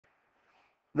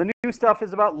New stuff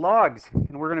is about logs,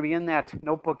 and we're going to be in that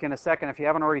notebook in a second. If you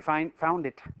haven't already found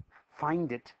it,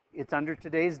 find it. It's under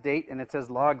today's date, and it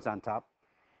says logs on top.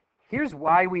 Here's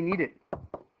why we need it.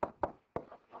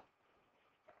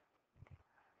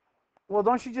 Well,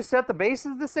 don't you just set the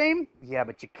bases the same? Yeah,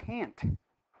 but you can't.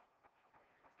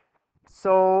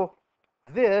 So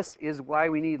this is why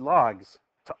we need logs,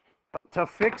 to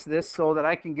fix this so that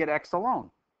I can get x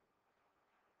alone.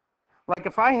 Like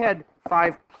if I had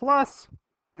 5 plus,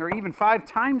 or even 5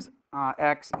 times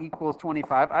x equals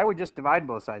 25, I would just divide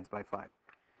both sides by 5.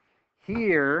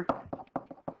 Here,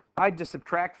 I'd just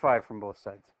subtract 5 from both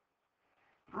sides.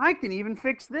 I can even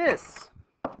fix this.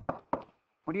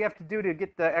 What do you have to do to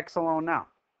get the x alone now?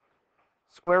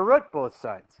 Square root both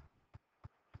sides.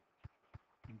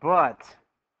 But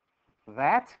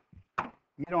that,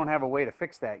 you don't have a way to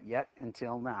fix that yet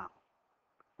until now.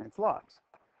 And it's logs.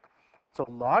 So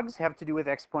logs have to do with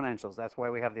exponentials. That's why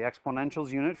we have the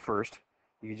exponentials unit first.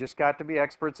 You just got to be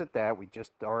experts at that. We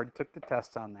just already took the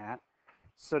test on that.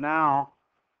 So now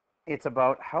it's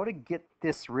about how to get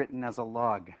this written as a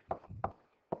log.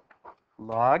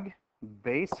 Log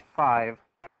base 5.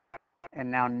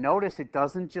 And now notice it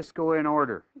doesn't just go in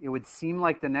order. It would seem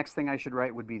like the next thing I should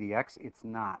write would be the x. It's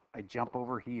not. I jump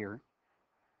over here.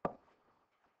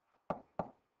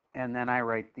 And then I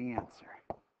write the answer.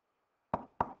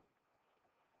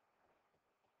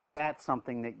 That's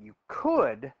something that you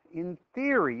could, in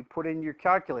theory, put in your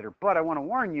calculator. But I want to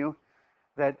warn you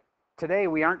that today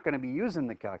we aren't going to be using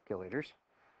the calculators.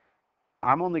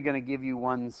 I'm only going to give you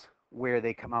ones where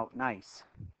they come out nice.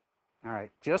 All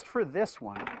right, just for this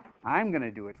one, I'm going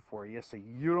to do it for you, so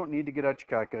you don't need to get out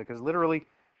your calculator, because literally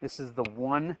this is the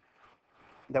one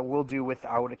that we'll do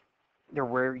without it, or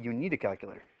where you need a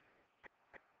calculator.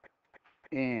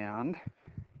 And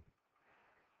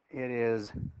it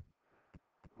is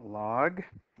log,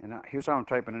 and here's how I'm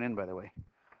typing it in, by the way.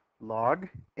 Log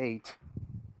 8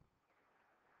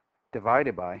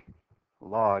 divided by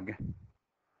log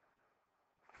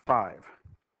 5.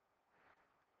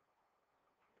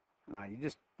 Now, you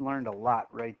just learned a lot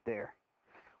right there.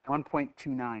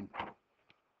 1.29.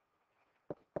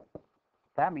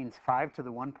 That means 5 to the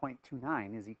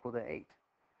 1.29 is equal to 8.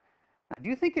 Now, do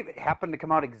you think it happened to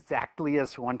come out exactly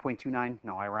as 1.29?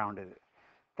 No, I rounded it.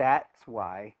 That's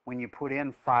why when you put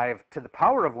in 5 to the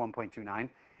power of 1.29,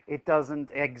 it doesn't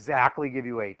exactly give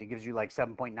you 8. It gives you like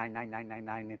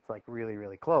 7.99999. It's like really,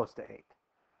 really close to 8.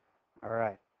 All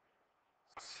right.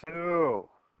 So,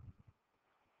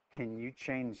 can you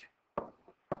change?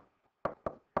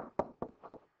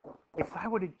 If I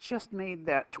would have just made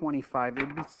that 25, it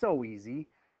would be so easy,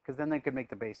 because then they could make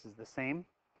the bases the same.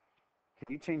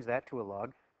 Can you change that to a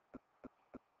log?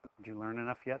 Did you learn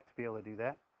enough yet to be able to do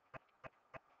that?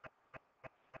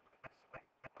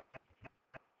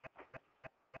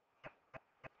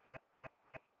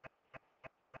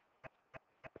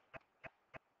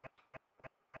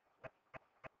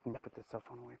 Can you put the cell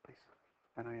phone away, please?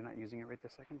 I know you're not using it right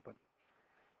this second, but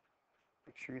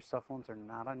make sure your cell phones are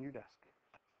not on your desk.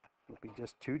 It'll be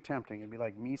just too tempting. It'd be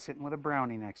like me sitting with a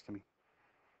brownie next to me.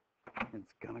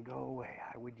 It's going to go away.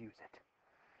 I would use it.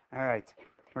 All right.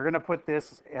 We're going to put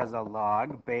this as a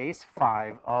log base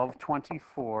 5 of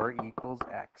 24 equals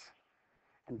x.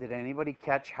 And did anybody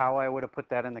catch how I would have put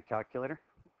that in the calculator?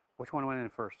 Which one went in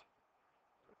first?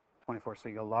 24. So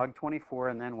you go log 24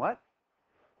 and then what?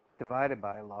 Divided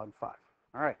by log 5.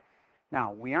 All right.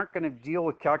 Now, we aren't going to deal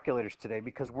with calculators today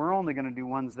because we're only going to do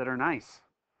ones that are nice.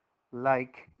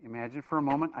 Like, imagine for a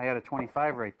moment I had a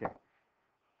 25 right there.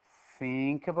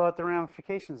 Think about the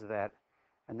ramifications of that,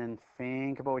 and then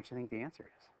think about what you think the answer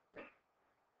is.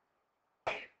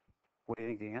 What do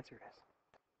you think the answer is?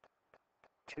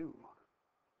 2.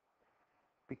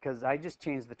 Because I just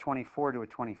changed the 24 to a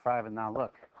 25, and now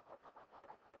look.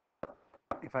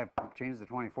 If I change the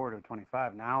 24 to a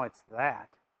 25, now it's that.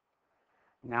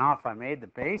 Now if I made the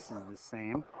bases the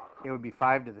same, it would be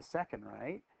 5 to the second,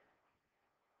 right?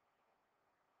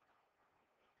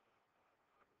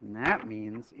 And that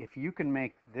means if you can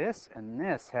make this and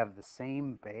this have the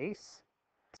same base,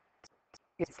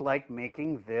 it's like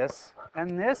making this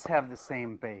and this have the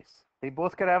same base. They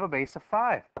both could have a base of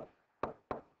 5.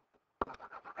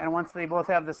 And once they both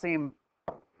have the same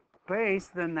base,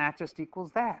 then that just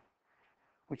equals that,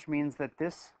 which means that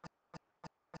this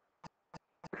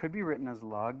could be written as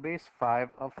log base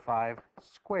 5 of 5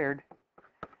 squared,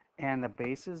 and the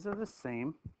bases are the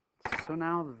same. So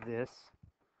now this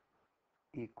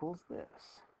equals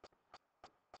this.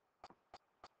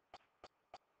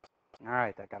 All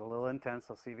right, that got a little intense.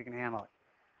 Let's see if you can handle it.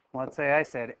 Let's say I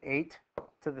said 8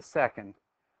 to the second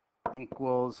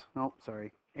equals,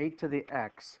 8 to the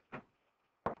x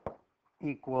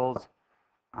equals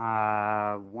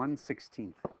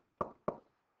 1/16.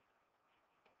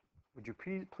 Would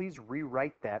you please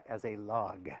rewrite that as a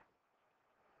log?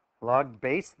 Log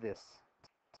base this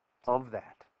of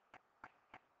that.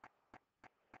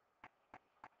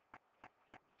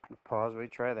 Pause,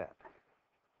 wait, try that.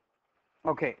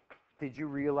 Okay, did you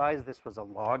realize this was a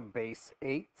log base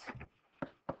 8?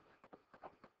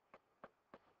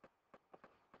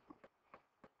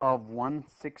 Of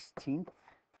 1/16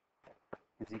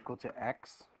 is equal to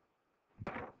x.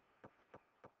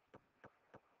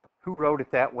 Who wrote it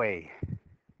that way?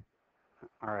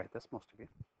 All right, that's most of you.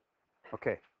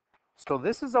 Okay, so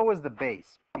this is always the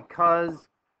base because,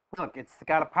 look, it's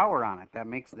got a power on it. That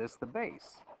makes this the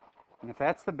base. And if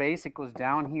that's the base, it goes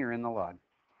down here in the log.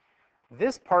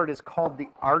 This part is called the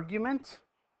argument.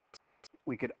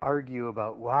 We could argue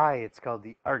about why it's called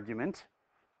the argument,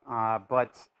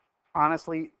 but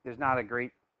honestly, there's not a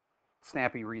great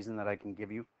snappy reason that I can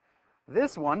give you.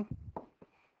 This one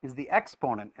is the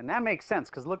exponent, and that makes sense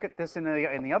because look at this in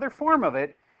the other form of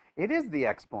it, it is the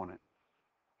exponent.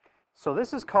 So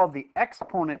this is called the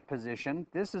exponent position.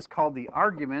 This is called the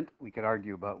argument. We could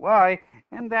argue about why,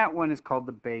 and that one is called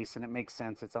the base, and it makes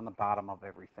sense. It's on the bottom of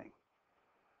everything.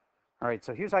 All right,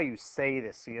 so here's how you say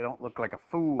this so you don't look like a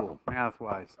fool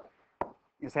math-wise.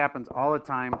 This happens all the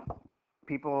time.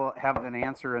 People have an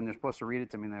answer and they're supposed to read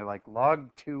it to me and they're like, log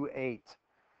 2/8.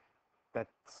 That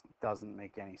doesn't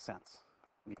make any sense.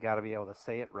 You got to be able to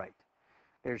say it right.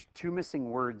 There's 2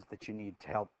 missing words that you need to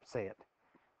help say it.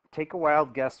 Take a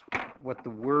wild guess what the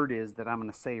word is that I'm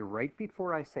going to say right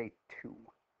before I say 2.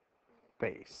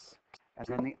 Base. And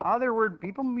then the other word,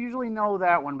 people usually know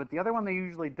that one, but the other one they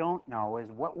usually don't know is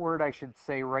what word I should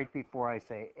say right before I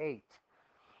say 8.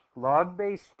 Log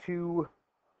base 2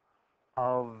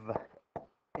 of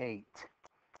 8.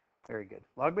 Very good.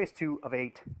 Log base 2 of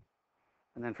 8.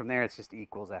 And then from there, it's just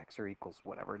equals x or equals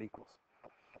whatever it equals.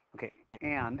 Okay,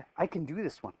 and I can do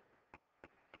this one.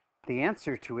 The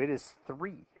answer to it is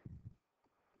 3.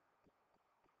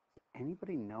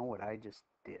 Anybody know what I just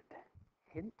did?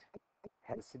 Hint?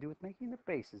 Has to do with making the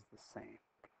bases the same.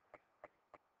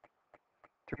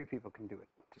 3 people can do it.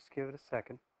 Just give it a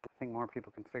second. I think more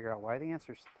people can figure out why the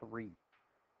answer is 3.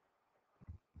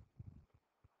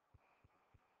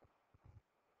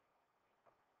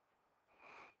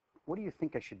 What do you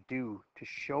think I should do to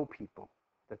show people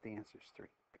that the answer is 3?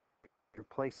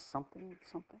 Replace something with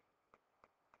something?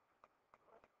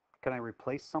 Can I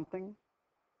replace something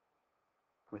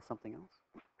with something else?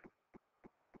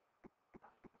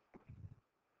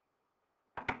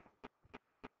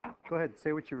 Go ahead,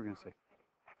 say what you were going to say.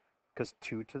 Because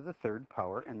 2 to the 3rd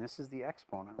power, and this is the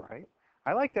exponent, right?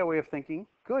 I like that way of thinking.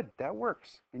 Good, that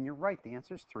works. And you're right, the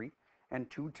answer is 3. And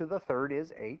 2 to the 3rd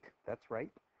is 8. That's right.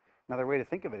 Another way to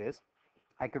think of it is,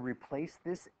 I could replace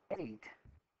this 8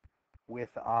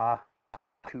 with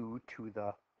 2 to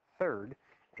the 3rd,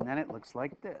 and then it looks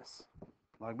like this.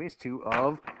 Log base 2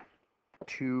 of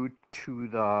 2 to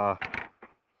the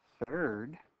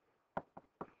 3rd.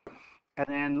 And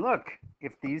then look,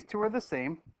 if these two are the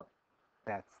same,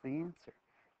 that's the answer.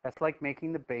 That's like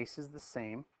making the bases the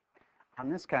same on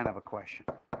this kind of a question.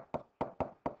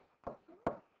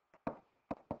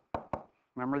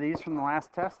 Remember these from the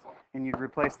last test? And you'd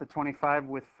replace the 25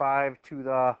 with 5 to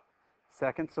the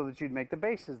 2nd so that you'd make the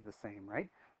bases the same, right?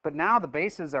 But now the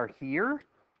bases are here,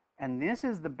 and this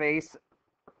is the base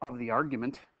of the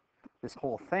argument. This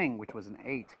whole thing, which was an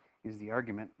 8, is the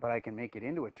argument, but I can make it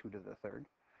into a 2 to the 3rd.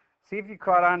 See if you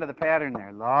caught on to the pattern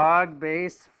there. Log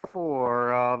base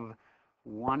 4 of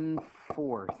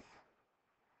 1/4.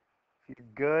 If you're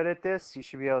good at this, you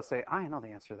should be able to say, I know the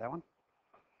answer to that one.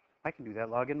 I can do that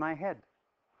log in my head.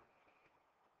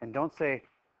 And don't say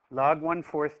log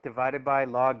 1/4 divided by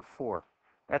log 4.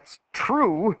 That's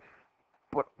true,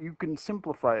 but you can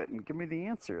simplify it and give me the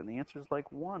answer. And the answer is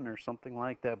like 1 or something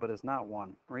like that, but it's not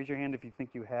 1. Raise your hand if you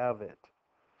think you have it.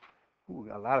 Ooh,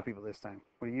 got a lot of people this time.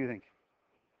 What do you think?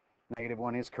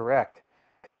 -1 is correct.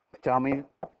 Tell me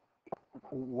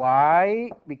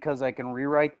why? Because I can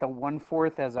rewrite the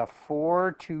 1/4 as a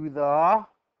 4 to the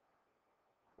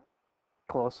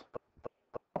close.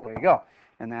 There you go.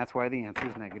 And that's why the answer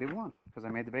is -1, because I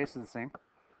made the bases the same.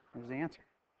 There's the answer.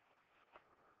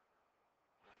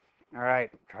 All right,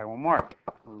 try one more.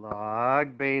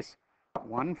 Log base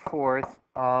 1/4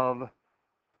 of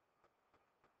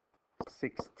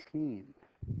 16.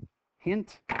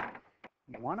 Hint,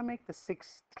 you want to make the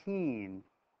 16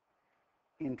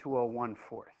 into a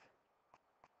 1/4.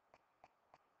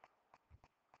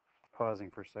 Pausing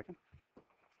for a second.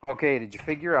 Okay, did you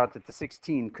figure out that the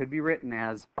 16 could be written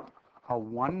as a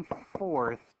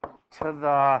 1/4 to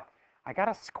the, I got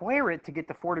to square it to get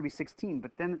the 4 to be 16,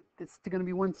 but then it's going to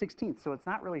be 1/16, so it's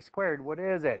not really squared. What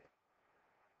is it?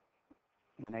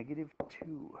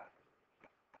 -2.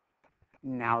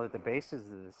 Now that the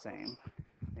bases are the same,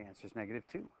 the answer is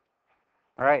 -2.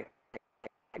 All right,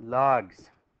 logs.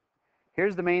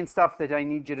 Here's the main stuff that I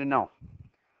need you to know.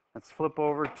 Let's flip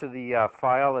over to the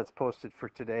file that's posted for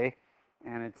today,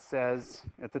 and it says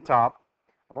at the top,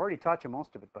 I've already taught you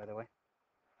most of it, by the way.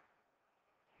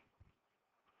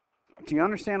 Do you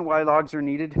understand why logs are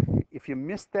needed? If you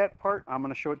missed that part, I'm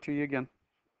going to show it to you again.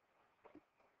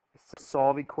 It's to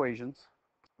solve equations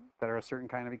that are a certain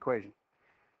kind of equation.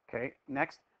 Okay,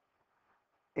 next,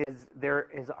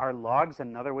 are logs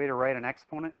another way to write an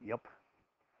exponent? Yep.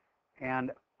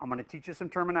 And I'm going to teach you some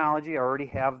terminology. I already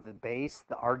have the base,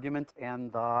 the argument,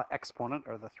 and the exponent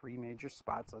are the three major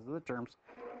spots. Those are the terms.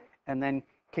 And then,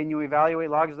 can you evaluate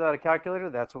logs without a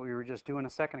calculator? That's what we were just doing a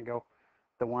second ago.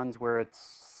 The ones where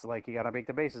it's like you got to make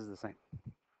the bases the same.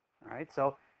 All right,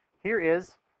 so here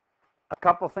is a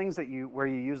couple things where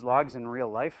you use logs in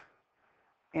real life.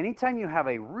 Anytime you have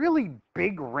a really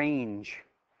big range,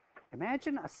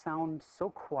 imagine a sound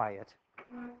so quiet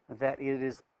that it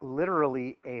is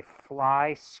literally a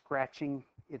fly scratching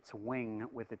its wing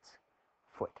with its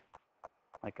foot,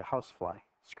 like a housefly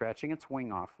scratching its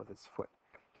wing off with its foot.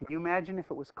 Can you imagine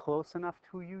if it was close enough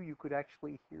to you, you could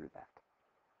actually hear that?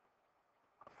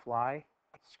 A fly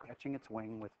scratching its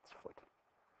wing with its foot.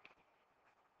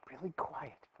 Really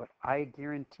quiet, but I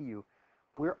guarantee you,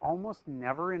 we're almost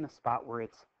never in a spot where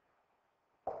it's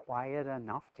quiet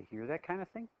enough to hear that kind of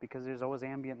thing because there's always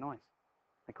ambient noise.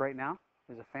 Like right now,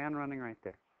 there's a fan running right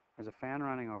there. There's a fan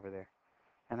running over there.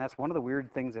 And that's one of the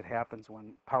weird things that happens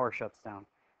when power shuts down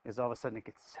is all of a sudden it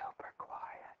gets super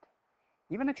quiet.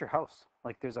 Even at your house,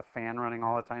 like there's a fan running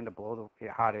all the time to blow the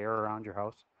hot air around your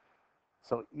house.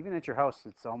 So even at your house,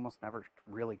 it's almost never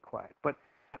really quiet. But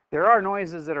there are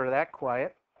noises that are that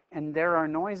quiet, and there are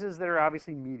noises that are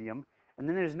obviously medium, and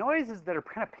then there's noises that are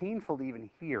kind of painful to even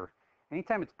hear.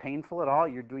 Anytime it's painful at all,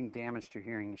 you're doing damage to your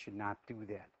hearing. You should not do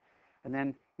that. And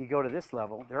then you go to this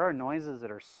level, there are noises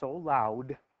that are so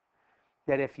loud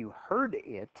that if you heard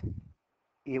it,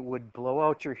 it would blow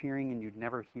out your hearing and you'd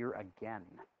never hear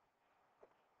again.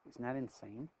 Isn't that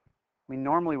insane? I mean,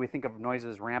 normally we think of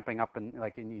noises ramping up and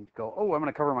you go, oh, I'm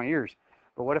going to cover my ears.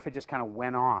 But what if it just kind of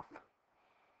went off?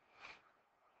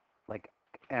 Like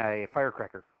a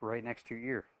firecracker right next to your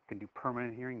ear can do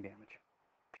permanent hearing damage.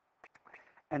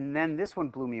 And then this one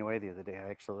blew me away the other day. I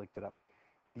actually looked it up.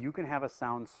 You can have a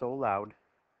sound so loud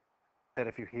that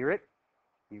if you hear it,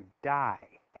 you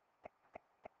die.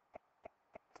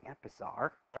 Isn't that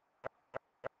bizarre?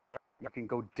 You can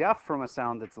go deaf from a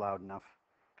sound that's loud enough.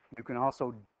 You can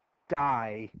also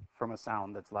die from a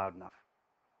sound that's loud enough.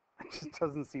 It just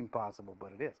doesn't seem possible,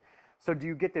 but it is. So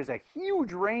there's a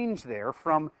huge range there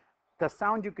from the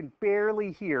sound you can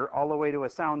barely hear all the way to a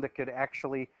sound that could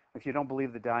actually, if you don't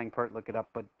believe the dying part, look it up,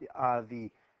 but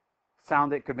the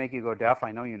sound that could make you go deaf,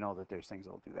 I know you know that there's things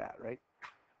that'll do that, right?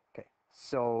 Okay,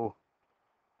 so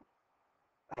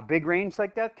a big range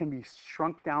like that can be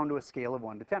shrunk down to a scale of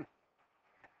 1 to 10.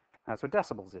 That's what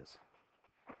decibels is.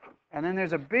 And then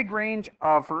there's a big range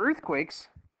for earthquakes.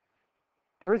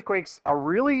 Earthquakes, a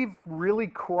really, really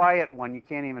quiet one you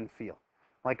can't even feel.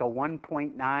 Like a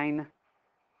 1.9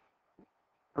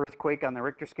 earthquake on the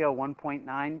Richter scale,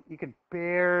 1.9, you could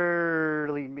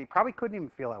probably couldn't even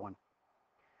feel that one.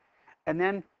 And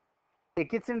then it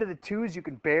gets into the 2s, you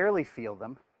can barely feel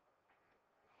them.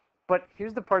 But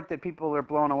here's the part that people are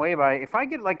blown away by. If I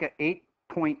get like an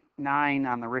 8.9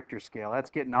 on the Richter scale, that's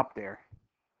getting up there.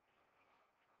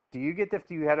 Do you get if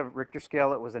you had a Richter scale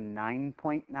that was a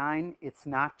 9.9? It's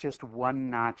not just one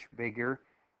notch bigger,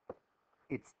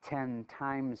 it's 10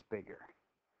 times bigger.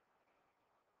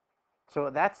 So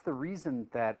that's the reason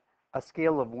that a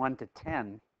scale of 1 to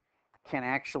 10 can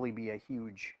actually be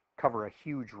cover a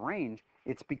huge range.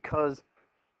 It's because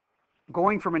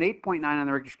going from an 8.9 on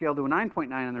the Richter scale to a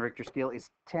 9.9 on the Richter scale is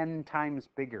 10 times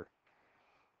bigger.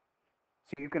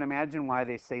 So you can imagine why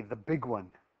they say the big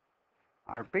one.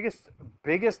 Our biggest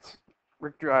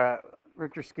Richter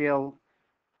scale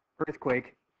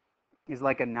earthquake is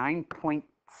like a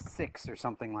 9.6 or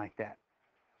something like that.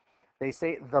 They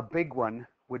say the big one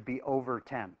would be over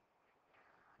 10.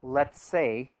 Let's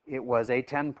say it was a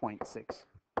 10.6.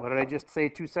 What did I just say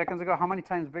 2 seconds ago? How many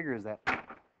times bigger is that?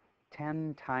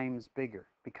 10 times bigger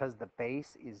because the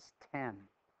base is 10.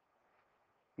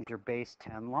 These are base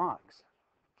 10 logs.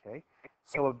 Okay,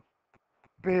 so a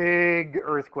big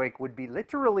earthquake would be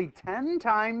literally 10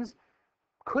 times,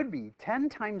 could be 10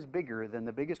 times bigger than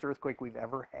the biggest earthquake we've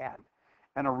ever had.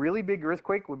 And a really big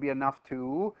earthquake would be enough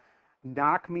to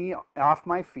knock me off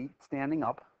my feet standing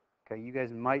up. Okay, you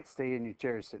guys might stay in your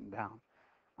chairs sitting down.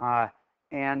 Uh,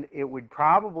 and it would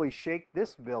probably shake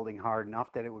this building hard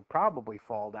enough that it would probably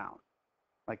fall down,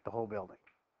 like the whole building.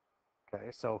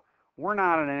 Okay, so we're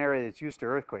not in an area that's used to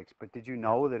earthquakes, but did you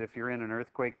know that if you're in an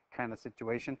earthquake kind of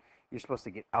situation, you're supposed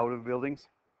to get out of buildings?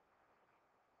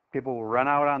 People will run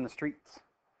out on the streets.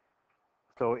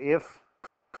 So if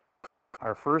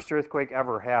our first earthquake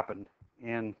ever happened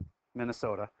in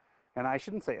Minnesota, and I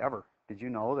shouldn't say ever, did you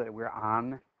know that we're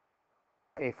on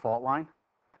a fault line?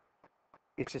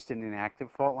 It's just an inactive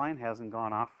fault line, hasn't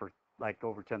gone off for like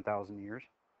over 10,000 years,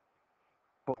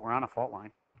 but we're on a fault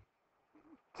line.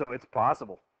 So it's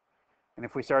possible. And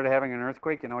if we started having an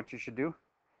earthquake, you know what you should do?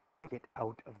 Get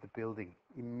out of the building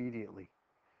immediately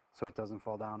so it doesn't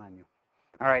fall down on you.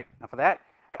 All right, enough of that.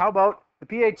 How about the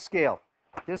pH scale?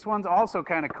 This one's also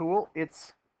kind of cool.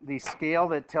 It's the scale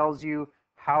that tells you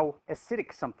how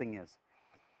acidic something is.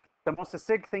 The most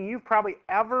acidic thing you've probably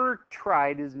ever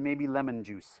tried is maybe lemon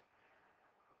juice.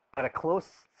 But a close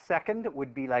second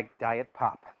would be like Diet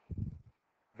Pop.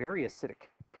 Very acidic.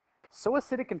 So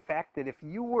acidic, in fact, that if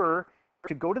you were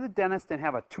to go to the dentist and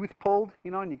have a tooth pulled,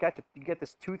 you know, and you get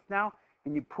this tooth now,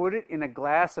 and you put it in a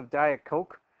glass of Diet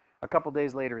Coke, a couple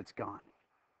days later it's gone.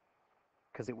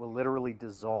 Because it will literally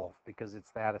dissolve because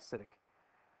it's that acidic.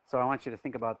 So I want you to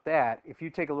think about that. If you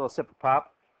take a little sip of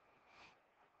pop,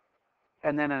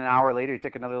 and then an hour later you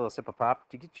take another little sip of pop,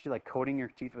 do you get you like coating your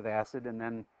teeth with acid and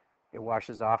then it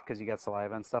washes off because you got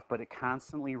saliva and stuff, but it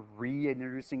constantly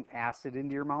reintroducing acid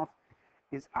into your mouth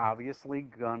is obviously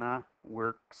gonna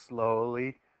work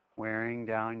slowly wearing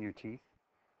down your teeth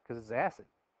because it's acid.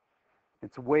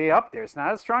 It's way up there. It's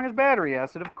not as strong as battery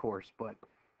acid, of course, but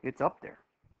it's up there.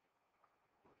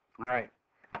 All right.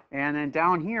 And then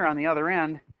down here on the other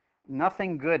end,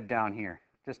 nothing good down here.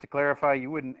 Just to clarify,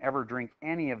 you wouldn't ever drink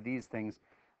any of these things.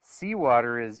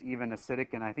 Seawater is even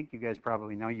acidic, and I think you guys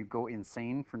probably know you go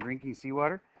insane from drinking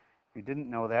seawater. If you didn't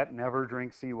know that, never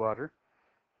drink seawater.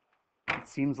 It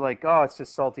seems like, oh, it's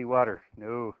just salty water.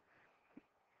 No.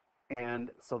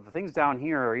 And so the things down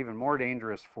here are even more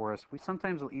dangerous for us. We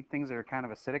sometimes will eat things that are kind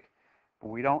of acidic, but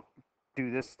we don't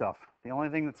do this stuff. The only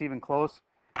thing that's even close,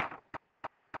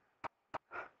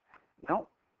 no,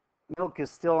 milk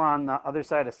is still on the other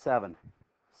side of 7.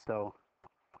 So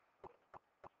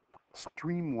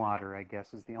stream water, I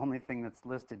guess, is the only thing that's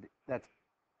listed that's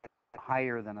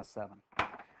higher than a 7. All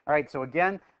right, so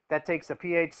again, that takes a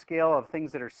pH scale of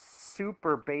things that are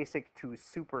super basic to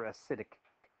super acidic,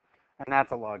 and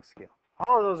that's a log scale.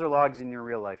 All of those are logs in your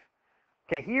real life.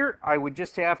 Okay, here I would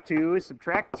just have to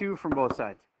subtract 2 from both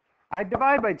sides. I'd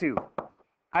divide by 2.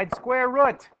 I'd square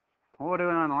root. What would I do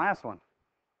on the last one?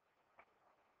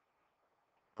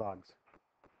 Logs.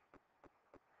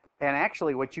 And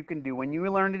actually what you can do when you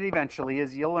learn it eventually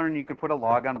is you'll learn you can put a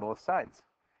log on both sides.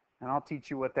 And I'll teach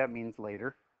you what that means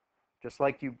later. Just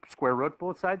like you square root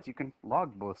both sides, you can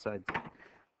log both sides.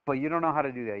 But you don't know how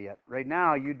to do that yet. Right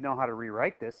now, you'd know how to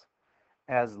rewrite this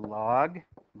as log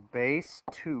base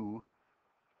 2,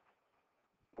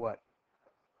 what?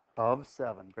 Of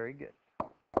 7. Very good.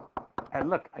 And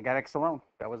look, I got x alone.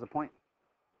 That was the point.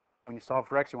 When you solve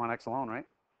for x, you want x alone, right?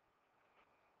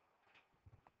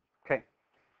 Okay.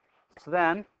 So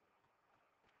then,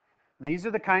 these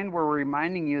are the kind where we're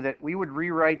reminding you that we would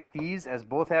rewrite these as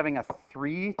both having a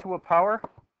 3 to a power.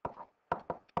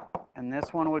 And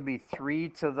this one would be 3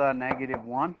 to the negative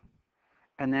 1.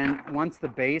 And then once the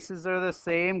bases are the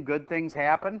same, good things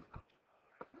happen.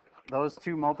 Those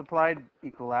two multiplied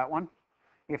equal that one,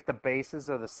 if the bases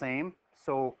are the same.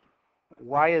 So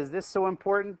why is this so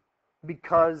important?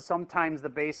 Because sometimes the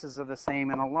bases are the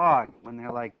same in a log when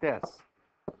they're like this.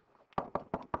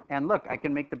 And look, I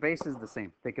can make the bases the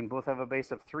same. They can both have a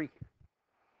base of 3.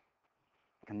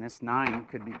 And this 9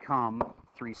 could become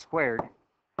 3 squared.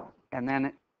 And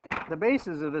then the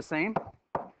bases are the same.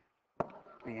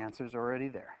 The answer's already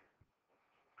there.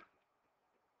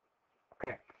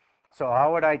 Okay, so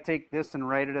how would I take this and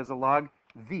write it as a log?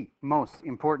 The most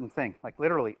important thing. Like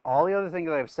literally, all the other things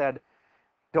that I've said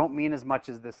don't mean as much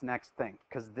as this next thing.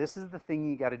 Because this is the thing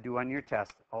you got to do on your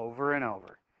test over and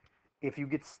over. If you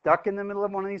get stuck in the middle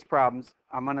of one of these problems,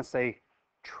 I'm going to say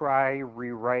try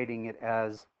rewriting it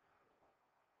as,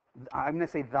 I'm going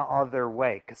to say the other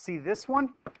way. Because see, this one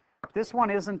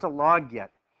isn't a log yet.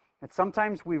 And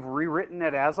sometimes we've rewritten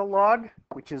it as a log,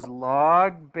 which is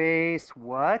log base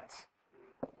what?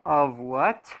 Of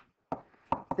what?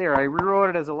 There, I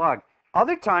rewrote it as a log.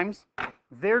 Other times,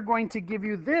 they're going to give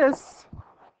you this,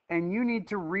 and you need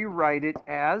to rewrite it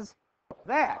as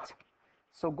that.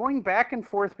 So going back and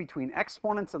forth between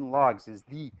exponents and logs is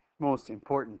the most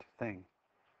important thing.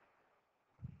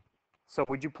 So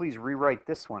would you please rewrite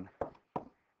this one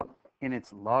in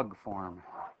its log form?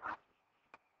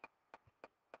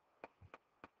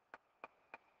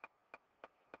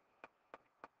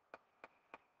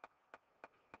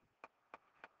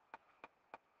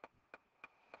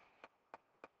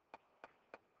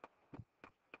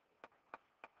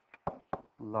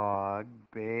 Log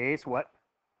base what?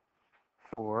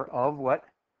 4 of what?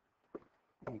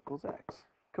 Equals x.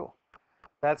 Cool.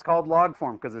 That's called log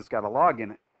form because it's got a log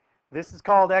in it. This is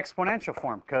called exponential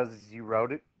form because you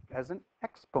wrote it as an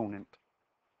exponent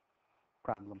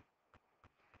problem.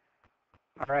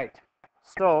 All right.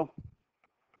 So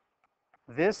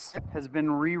this has been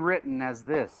rewritten as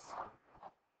this.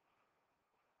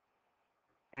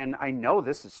 And I know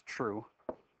this is true.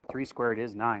 3 squared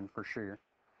is 9 for sure.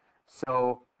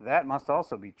 So that must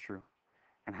also be true.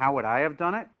 And how would I have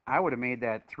done it? I would have made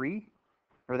that 3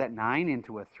 or that 9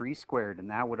 into a 3 squared, and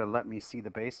that would have let me see the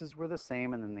bases were the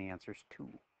same, and then the answer's 2.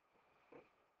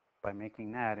 By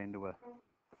making that into a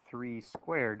 3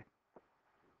 squared,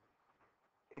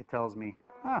 it tells me,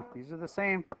 these are the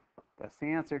same. That's the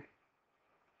answer.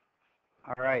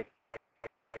 All right.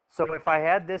 So if I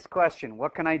had this question,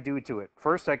 what can I do to it?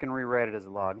 First, I can rewrite it as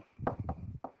a log.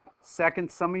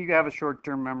 Second, some of you have a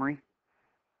short-term memory.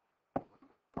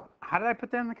 How did I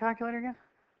put that in the calculator again?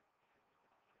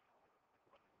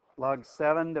 Log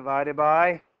 7 divided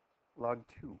by log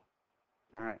 2.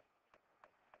 All right.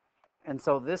 And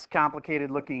so this complicated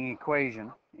looking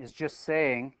equation is just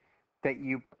saying that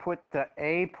you put the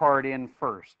A part in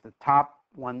first. The top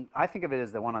one, I think of it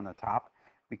as the one on the top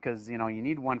because, you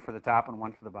need one for the top and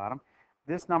one for the bottom.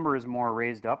 This number is more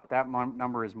raised up. That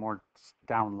number is more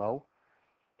down low.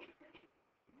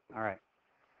 All right.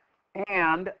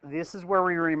 And this is where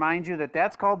we remind you that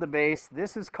that's called the base.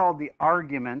 This is called the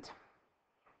argument.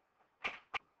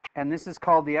 And this is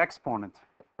called the exponent.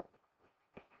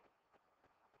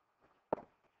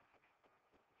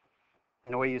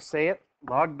 And the way you say it,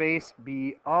 log base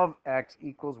b of x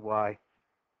equals y.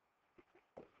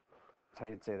 That's how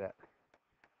you'd say that.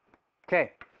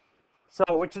 Okay. So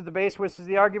which is the base, which is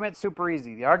the argument? Super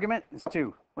easy. The argument is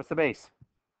 2. What's the base?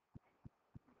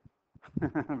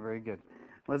 Very good.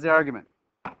 What's the argument?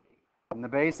 And the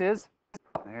base is?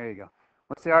 There you go.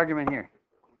 What's the argument here?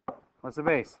 What's the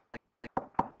base?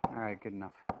 All right, good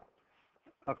enough.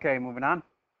 Okay, moving on.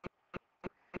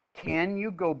 Can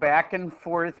you go back and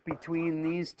forth between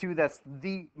these two? That's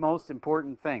the most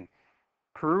important thing.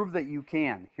 Prove that you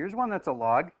can. Here's one that's a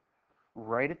log.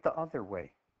 Write it the other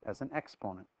way as an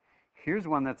exponent. Here's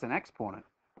one that's an exponent.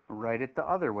 Write it the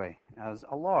other way as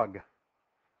a log.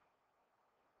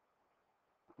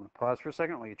 I'm going to pause for a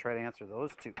second while you try to answer those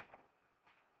two.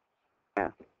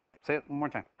 Yeah. Say it one more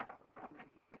time.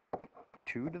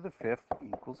 2 to the 5th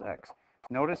equals x.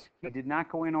 Notice he did not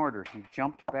go in order. He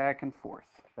jumped back and forth.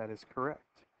 That is correct.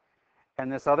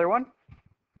 And this other one,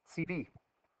 CB.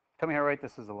 Tell me how to write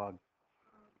this as a log.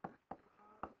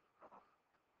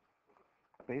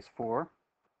 Base 4.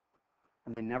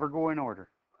 And they never go in order.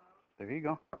 There you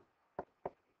go.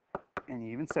 And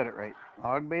you even said it right.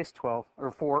 Log base 12,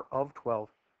 or 4 of 12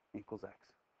 equals x.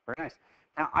 Very nice.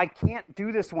 Now, I can't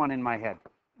do this one in my head.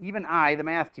 Even I, the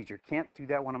math teacher, can't do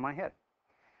that one in my head.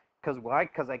 Because why?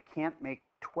 Because I can't make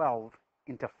 12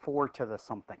 into 4 to the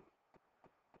something.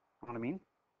 You know what I mean?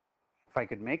 If I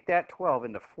could make that 12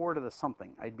 into 4 to the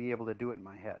something, I'd be able to do it in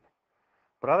my head.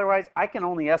 But otherwise, I can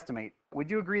only estimate. Would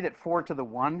you agree that 4 to the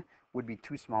 1 would be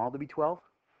too small to be 12?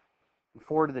 And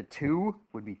 4 to the 2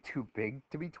 would be too big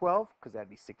to be 12, because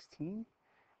that'd be 16.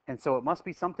 And so it must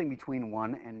be something between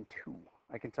 1 and 2.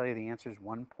 I can tell you the answer is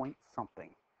 1 point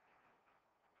something.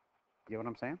 You know what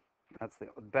I'm saying? That's the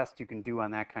best you can do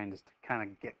on that kind, is to kind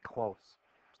of get close.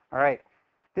 All right.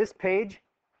 This page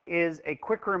is a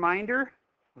quick reminder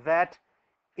that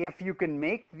if you can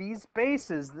make these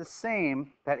bases the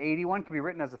same, that 81 can be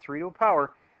written as a 3 to a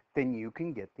power, then you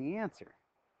can get the answer.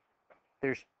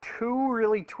 There's 2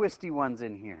 really twisty ones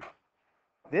in here.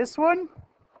 This one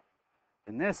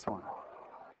and this one.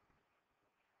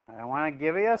 I want to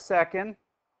give you a second.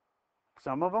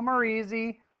 Some of them are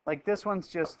easy. Like this one's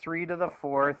just 3 to the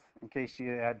 4th, in case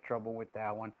you had trouble with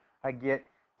that one. I get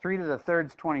 3 to the 3rd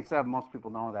is 27. Most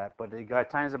people know that. But you got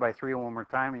times it by 3 one more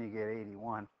time, and you get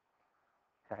 81.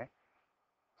 Okay?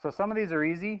 So some of these are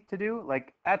easy to do.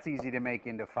 Like, that's easy to make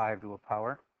into 5 to a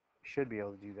power. You should be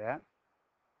able to do that.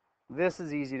 This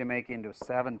is easy to make into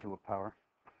 7 to a power.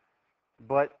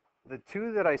 But the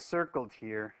 2 that I circled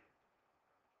here,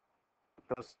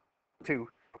 those 2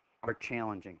 are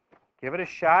challenging. Give it a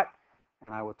shot,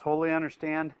 and I will totally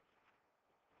understand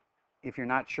if you're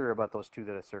not sure about those 2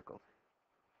 that I circled.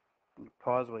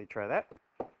 Pause while you try that.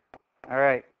 All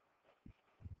right.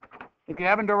 If you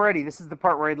haven't already, this is the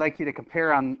part where I'd like you to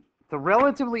compare on the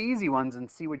relatively easy ones and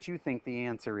see what you think the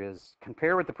answer is.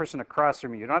 Compare with the person across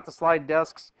from you. You don't have to slide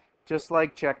desks, just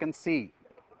like check and see.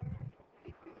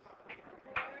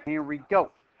 Here we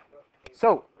go.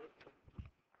 So,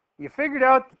 you figured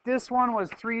out that this one was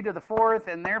 3 to the 4th,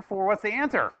 and therefore, what's the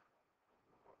answer?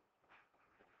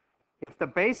 If the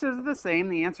bases are the same,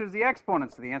 the answer is the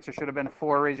exponent. So the answer should have been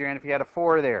 4. Raise your hand if you had a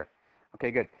 4 there.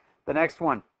 Okay, good. The next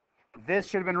one. This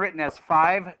should have been written as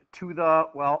 5 to the,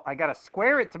 well, I got to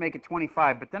square it to make it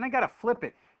 25, but then I got to flip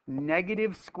it.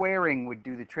 Negative squaring would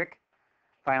do the trick.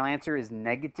 Final answer is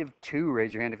 -2.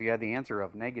 Raise your hand if you had the answer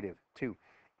of -2.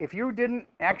 If you didn't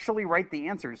actually write the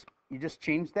answers, you just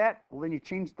changed that, well, then you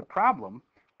changed the problem,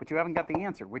 but you haven't got the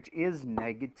answer, which is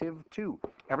 -2.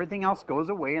 Everything else goes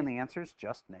away, and the answer is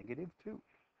just -2.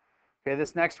 Okay,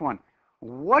 this next one.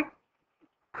 What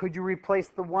could you replace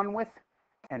the 1 with?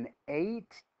 An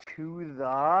 8 to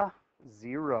the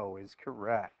 0 is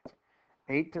correct.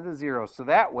 8 to the 0. So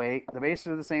that way, the bases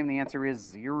are the same. The answer is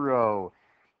 0.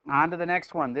 On to the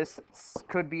next one. This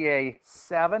could be a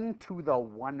 7 to the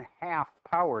 1/2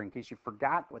 power, in case you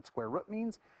forgot what square root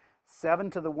means.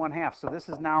 7 to the 1/2. So this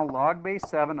is now log base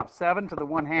 7 of 7 to the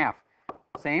 1/2.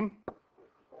 Same?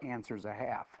 Answer's a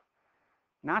half.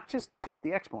 Not just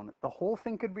the exponent. The whole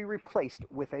thing could be replaced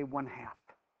with a 1/2.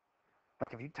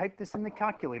 Like if you type this in the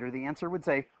calculator, the answer would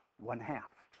say 1/2.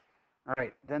 All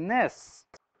right, then this.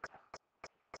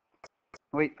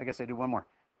 Wait, I guess I do one more.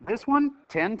 This one,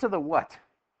 10 to the what?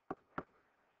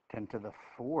 10 to the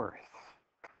 4th.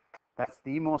 That's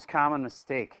the most common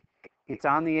mistake. It's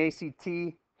on the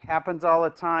ACT, happens all the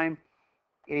time.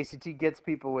 ACT gets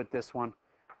people with this one.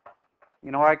 You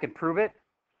know how I can prove it?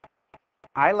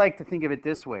 I like to think of it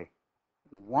this way.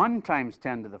 1 times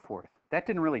 10 to the 4th. That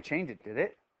didn't really change it, did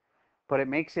it? But it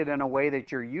makes it in a way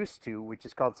that you're used to, which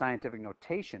is called scientific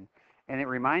notation. And it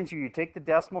reminds you, you take the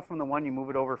decimal from the 1, you move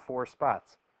it over 4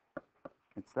 spots.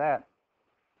 It's that.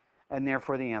 And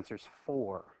therefore the answer is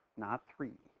 4, not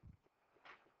 3.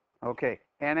 Okay,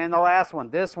 and then the last one,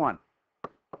 this one.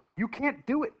 You can't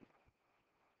do it.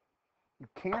 You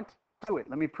can't do it.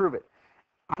 Let me prove it.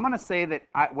 I'm going to say that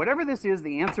whatever this is,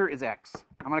 the answer is x.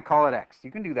 I'm going to call it x.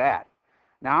 You can do that.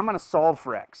 Now I'm going to solve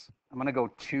for x. I'm going to go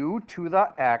 2 to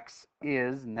the x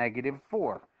is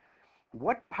 -4.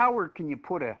 What power can you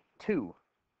put a 2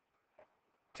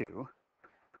 to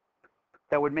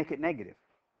that would make it negative?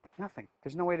 Nothing.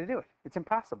 There's no way to do it. It's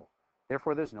impossible.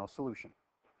 Therefore, there's no solution.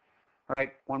 All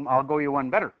right, I'll go you one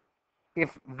better.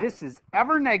 If this is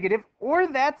ever negative or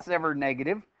that's ever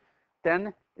negative,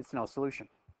 then it's no solution.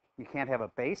 You can't have a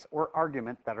base or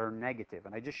argument that are negative.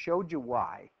 And I just showed you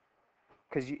why.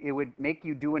 Because it would make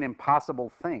you do an impossible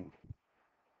thing.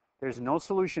 There's no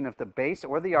solution if the base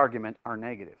or the argument are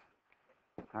negative.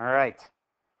 All right.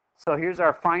 So here's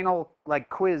our final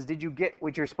quiz. Did you get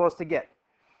what you're supposed to get?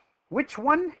 Which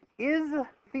one is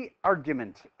the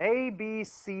argument? A, B,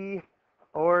 C,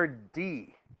 or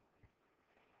D?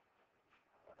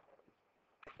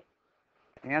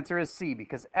 The answer is C,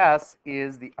 because S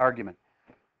is the argument.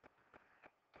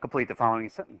 Complete the following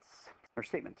sentence or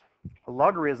statement. A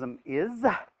logarithm is,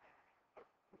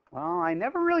 well, I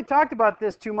never really talked about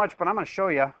this too much, but I'm going to show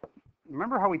you.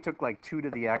 Remember how we took 2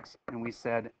 to the x and we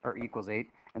said, or equals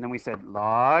 8, and then we said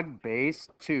log base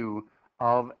 2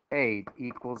 of 8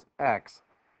 equals x.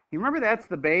 You remember that's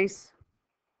the base?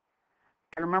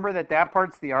 You remember that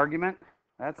part's the argument?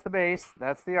 That's the base,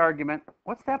 that's the argument.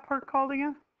 What's that part called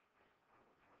again?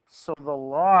 So the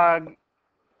log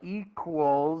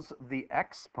equals the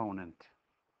exponent.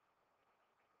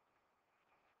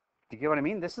 Do you get what I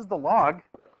mean? This is the log,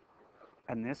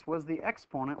 and this was the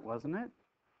exponent, wasn't it?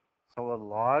 So a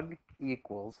log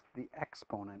equals the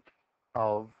exponent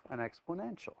of an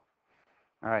exponential.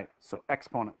 All right, so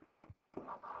exponent.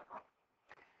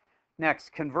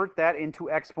 Next, convert that into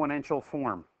exponential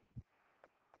form.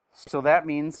 So that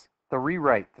means the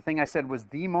rewrite. The thing I said was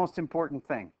the most important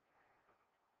thing.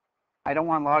 I don't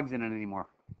want logs in it anymore.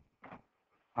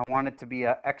 I want it to be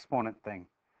an exponent thing.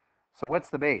 So what's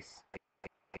the base?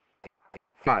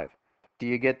 5. Do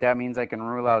you get that means I can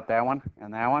rule out that one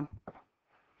and that one?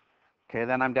 Okay,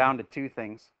 then I'm down to 2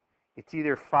 things. It's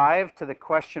either 5 to the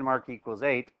question mark equals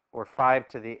 8 or 5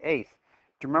 to the 8th.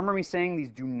 Do you remember me saying these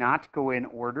do not go in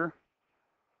order?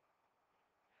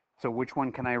 So which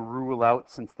one can I rule out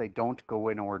since they don't go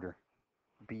in order?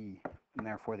 B, and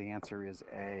therefore the answer is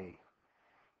A.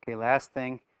 Okay, last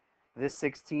thing. This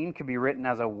 16 could be written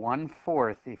as a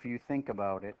 1/4 if you think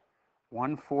about it.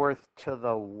 1/4 to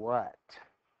the what?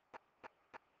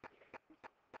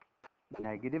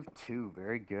 -2.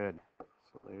 Very good.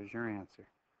 So there's your answer.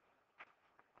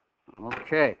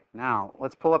 Okay, now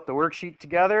let's pull up the worksheet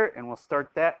together and we'll start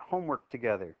that homework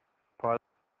together. Pause.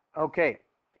 Okay,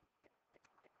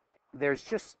 there's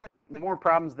just more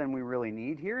problems than we really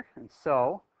need here. And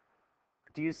so,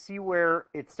 do you see where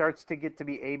it starts to get to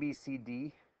be A, B, C,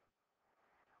 D?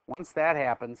 Once that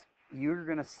happens, you're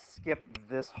going to skip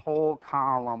this whole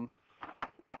column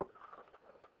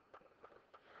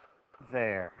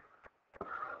there.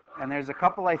 And there's a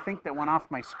couple, I think, that went off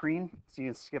my screen, so you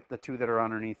can skip the two that are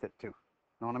underneath it too.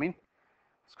 Know what I mean?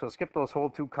 So skip those whole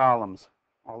two columns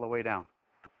all the way down.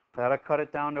 That'll cut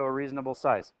it down to a reasonable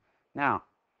size. Now,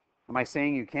 am I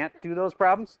saying you can't do those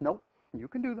problems? Nope, you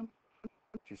can do them.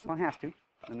 You just don't have to.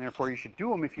 And therefore, you should do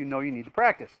them if you know you need to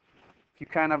practice. If you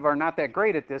kind of are not that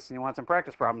great at this and you want some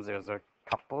practice problems, there's a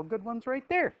couple of good ones right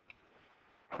there.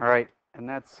 All right, and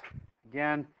that's,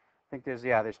 again, I think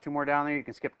there's two more down there. You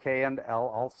can skip K and L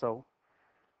also.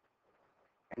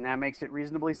 And that makes it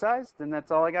reasonably sized, and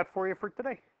that's all I got for you for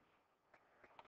today.